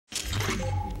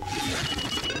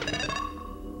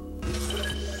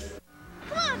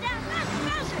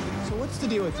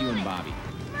deal with you and Bobby.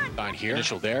 Sign here.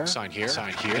 Initial there. Sign here.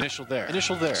 Sign here. Initial there.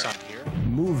 Initial there. Sign here.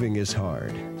 Moving is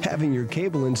hard. Having your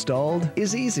cable installed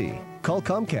is easy. Call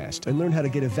Comcast and learn how to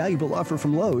get a valuable offer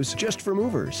from Lowe's just for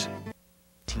movers.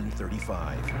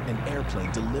 1935, an airplane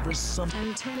delivers something.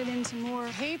 And turn it into more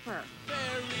paper.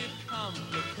 Very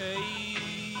complicated.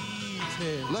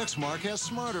 Lexmark has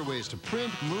smarter ways to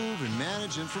print, move, and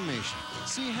manage information.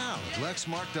 See how at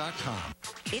lexmark.com.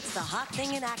 It's the hot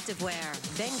thing in activewear.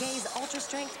 Bengay's Ultra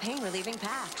Strength Pain Relieving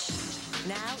Patch.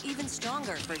 Now even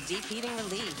stronger for deep heating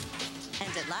relief. And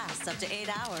it lasts up to 8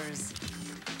 hours.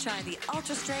 Try the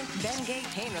Ultra Strength Bengay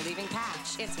Pain Relieving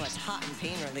Patch. It's what's hot in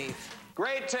pain relief.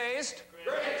 Great taste.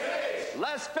 Great taste.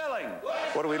 Less filling.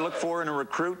 What do we look for in a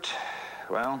recruit?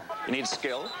 Well, you need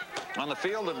skill. On the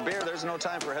field of beer, there's no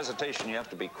time for hesitation. You have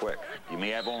to be quick. You may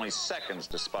have only seconds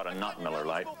to spot a not Miller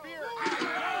Lite.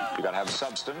 You gotta have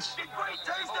substance.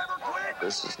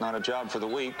 This is not a job for the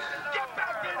weak.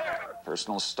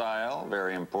 Personal style,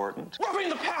 very important. Roughing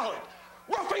the palate!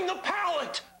 Roughing the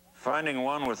palate! Finding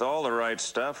one with all the right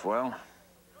stuff, well,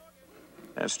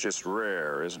 that's just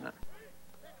rare, isn't it?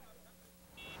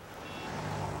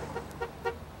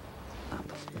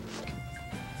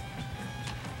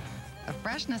 A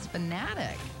freshness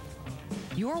fanatic.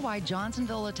 You're why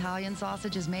Johnsonville Italian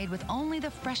sausage is made with only the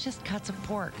freshest cuts of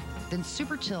pork, then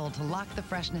super chilled to lock the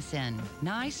freshness in.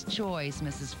 Nice choice,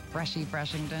 Mrs. Freshy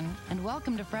Freshington, and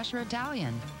welcome to Fresher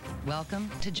Italian. Welcome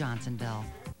to Johnsonville.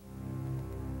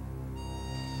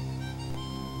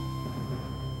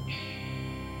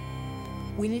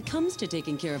 When it comes to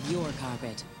taking care of your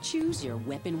carpet, choose your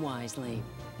weapon wisely.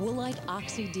 Woolite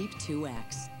Oxy Deep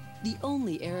 2X, the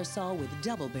only aerosol with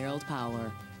double-barreled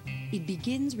power. It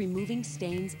begins removing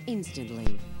stains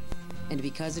instantly. And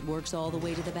because it works all the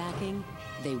way to the backing,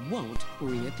 they won't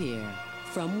reappear.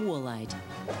 From Woolite,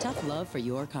 tough love for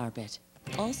your carpet.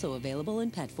 Also available in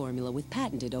pet formula with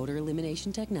patented odor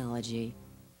elimination technology.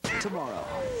 Tomorrow,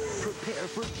 prepare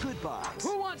for goodbyes.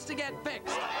 Who wants to get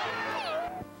fixed?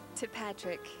 To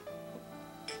Patrick.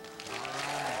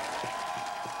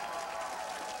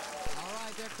 All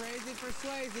right, they're crazy for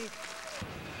Swayze.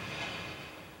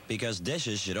 Because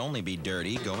dishes should only be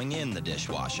dirty going in the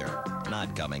dishwasher,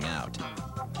 not coming out.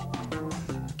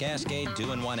 Cascade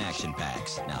 2-in-1 action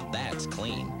packs. Now that's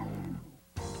clean.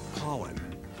 Pollen,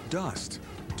 dust,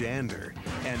 dander,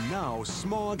 and now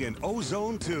smog and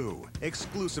ozone too.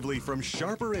 Exclusively from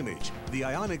Sharper Image, the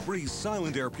Ionic Breeze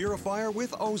Silent Air Purifier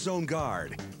with Ozone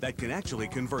Guard that can actually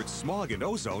convert smog and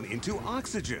ozone into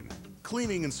oxygen.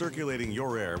 Cleaning and circulating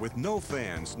your air with no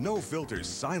fans, no filters,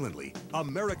 silently.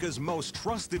 America's most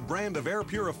trusted brand of air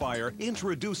purifier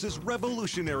introduces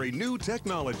revolutionary new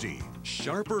technology.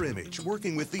 Sharper Image,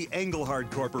 working with the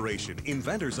Engelhard Corporation,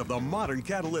 inventors of the modern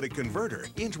catalytic converter,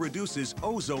 introduces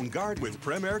Ozone Guard with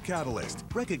Premier Catalyst,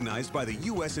 recognized by the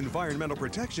U.S. Environmental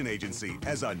Protection Agency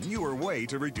as a newer way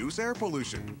to reduce air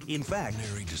pollution. In fact,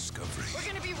 Mary discovery. We're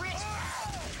gonna be rich.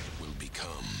 Will become.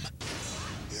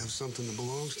 You have something that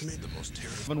belongs to me? The most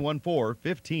terrible.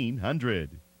 714-1500.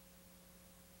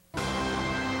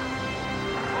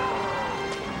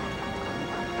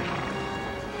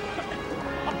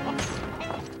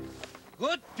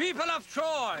 Good people of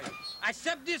Troy,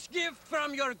 accept this gift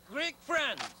from your Greek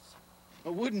friends.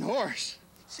 A wooden horse.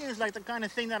 Seems like the kind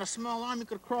of thing that a small army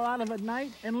could crawl out of at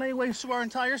night and lay waste to our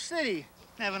entire city.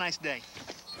 Have a nice day.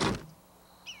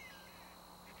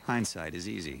 Hindsight is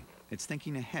easy. It's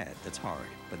thinking ahead that's hard,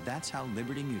 but that's how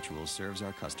Liberty Mutual serves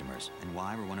our customers and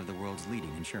why we're one of the world's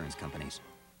leading insurance companies.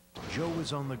 Joe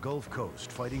is on the Gulf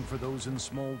Coast fighting for those in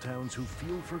small towns who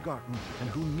feel forgotten and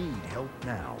who need help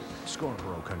now.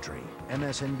 Scarborough Country,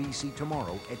 MSNBC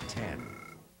tomorrow at 10.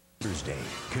 Thursday,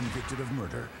 convicted of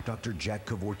murder, Dr. Jack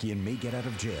Kevorkian may get out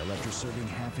of jail after serving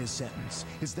half his sentence.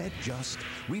 Is that just?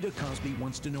 Rita Cosby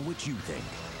wants to know what you think.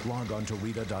 Log on to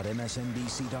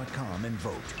rita.msnbc.com and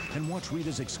vote. And watch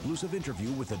Rita's exclusive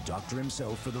interview with the doctor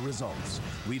himself for the results.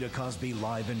 Rita Cosby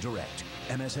live and direct.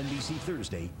 MSNBC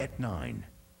Thursday at 9.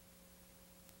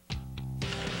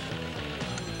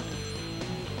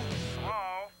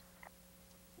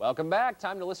 Welcome back.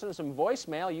 Time to listen to some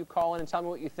voicemail. You call in and tell me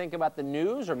what you think about the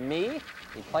news or me.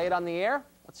 You play it on the air.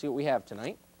 Let's see what we have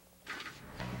tonight.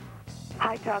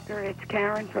 Hi, Tucker. It's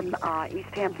Karen from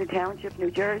East Hampton Township, New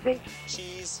Jersey.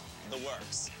 Cheese, the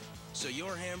works. So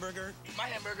your hamburger? My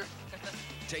hamburger.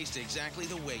 Tastes exactly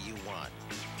the way you want.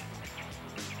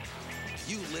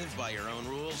 You live by your own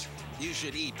rules. You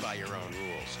should eat by your own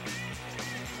rules.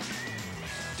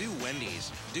 Do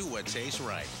Wendy's. Do what tastes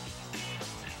right.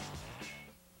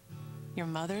 Your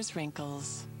mother's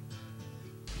wrinkles.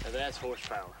 Now that's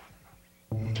horsepower.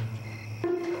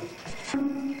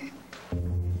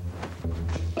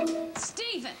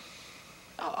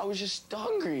 I was just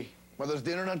hungry. Well, is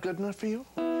dinner not good enough for you?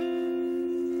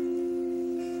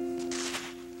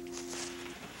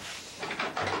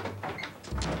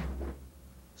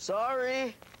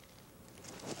 Sorry.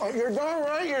 Oh, you're darn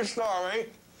right you're sorry.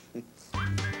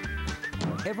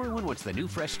 Everyone wants the new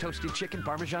fresh toasted chicken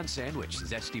Parmesan sandwich,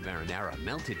 zesty marinara,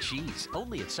 melted cheese,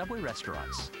 only at Subway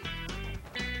restaurants.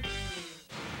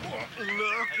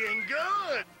 Looking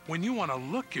good. When you want to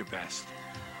look your best,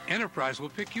 Enterprise will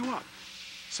pick you up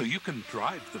so you can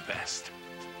drive the best.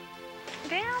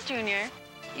 Dale, Junior,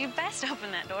 you best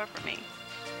open that door for me.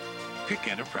 Pick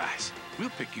Enterprise. We'll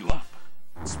pick you up.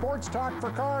 Sports talk for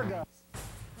cargo.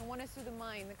 I want us through the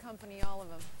mine, the company, all of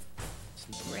them.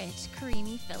 Rich,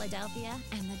 creamy Philadelphia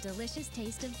and the delicious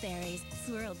taste of berries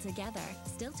swirled together.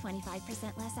 Still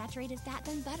 25% less saturated fat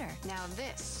than butter. Now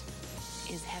this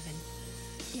is heaven.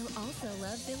 You'll also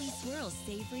love Philly Swirl's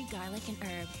savory garlic and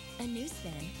herb. A new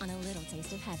spin on a little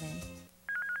taste of heaven.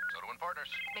 Soda Partners.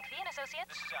 McPhee & Associates.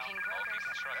 This is Al. King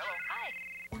Hello. Hi.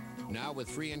 Now with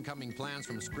free incoming plans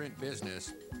from Sprint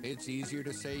Business, it's easier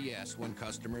to say yes when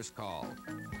customers call.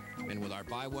 And with our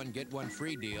buy one, get one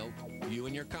free deal, you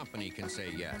and your company can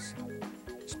say yes.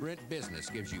 Sprint Business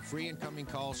gives you free incoming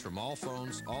calls from all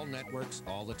phones, all networks,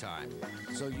 all the time.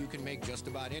 So you can make just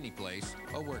about any place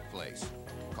a workplace.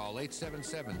 Call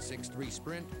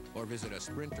 877-63-SPRINT or visit a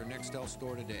Sprint or Nextel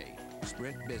store today.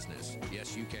 Sprint Business.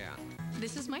 Yes, you can.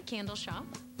 This is my candle shop.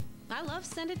 I love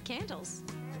scented candles.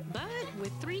 But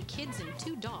with 3 kids and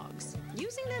 2 dogs,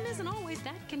 using them isn't always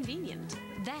that convenient.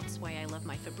 That's why I love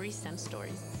my Febreze Scent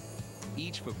Stories.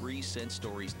 Each Febreze Scent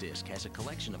Stories disc has a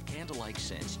collection of candle-like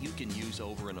scents you can use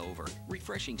over and over.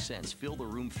 Refreshing scents fill the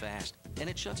room fast, and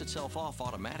it shuts itself off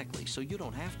automatically so you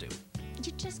don't have to.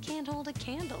 You just can't hold a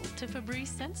candle to Febreze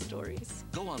Scent Stories.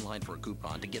 Go online for a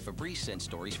coupon to get Febreze Scent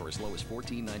Stories for as low as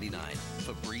 $14.99.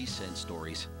 Febreze Scent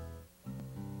Stories.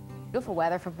 Beautiful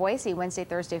weather for Boise Wednesday,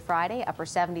 Thursday, Friday, upper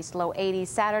 70s, low 80s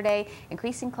Saturday,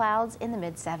 increasing clouds in the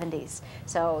mid 70s.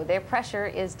 So their pressure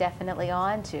is definitely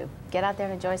on to get out there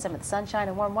and enjoy some of the sunshine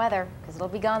and warm weather because it'll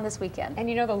be gone this weekend. And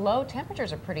you know the low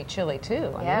temperatures are pretty chilly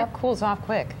too. I Yeah. mean, it cools off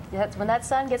quick. That's when that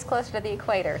sun gets closer to the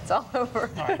equator. It's all over.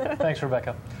 All right. Thanks,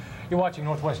 Rebecca. You're watching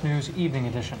Northwest News Evening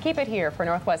Edition. Keep it here for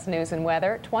Northwest News and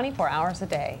weather 24 hours a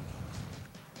day.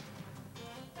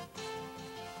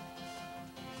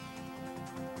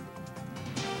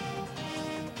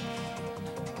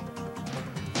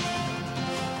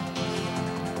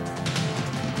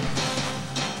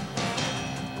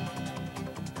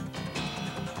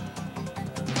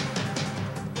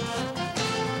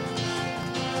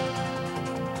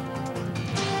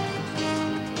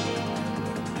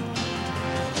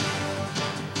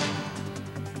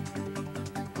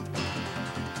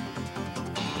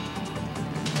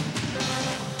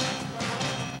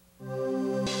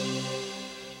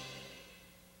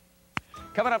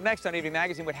 Coming up next on Evening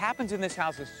Magazine, what happens in this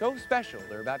house is so special,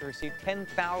 they're about to receive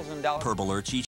 $10,000. Purple Lurch.